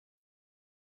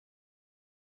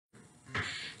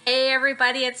Hey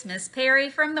everybody, it's Miss Perry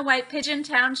from the White Pigeon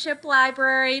Township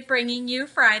Library bringing you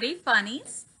Friday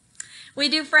Funnies. We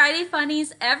do Friday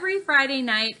Funnies every Friday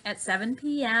night at 7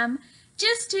 p.m.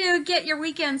 just to get your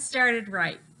weekend started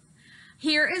right.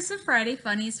 Here is the Friday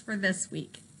Funnies for this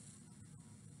week.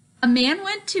 A man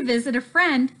went to visit a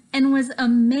friend and was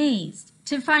amazed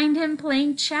to find him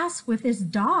playing chess with his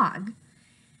dog.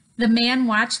 The man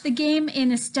watched the game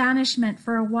in astonishment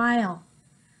for a while.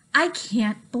 "I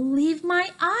can't believe my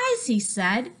eyes," he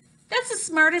said. "That's the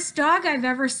smartest dog I've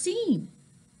ever seen."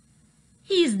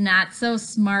 "He's not so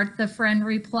smart," the friend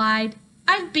replied.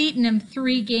 "I've beaten him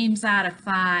 3 games out of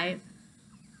 5.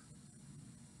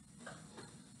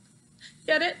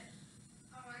 Get it?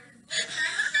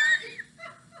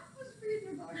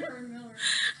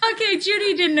 Okay,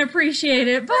 Judy didn't appreciate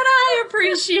it, but I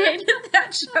appreciated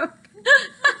that joke.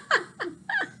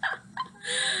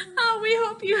 Oh, we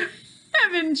hope you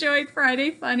have enjoyed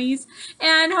Friday Funnies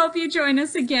and hope you join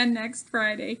us again next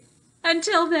Friday.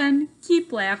 Until then,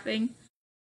 keep laughing.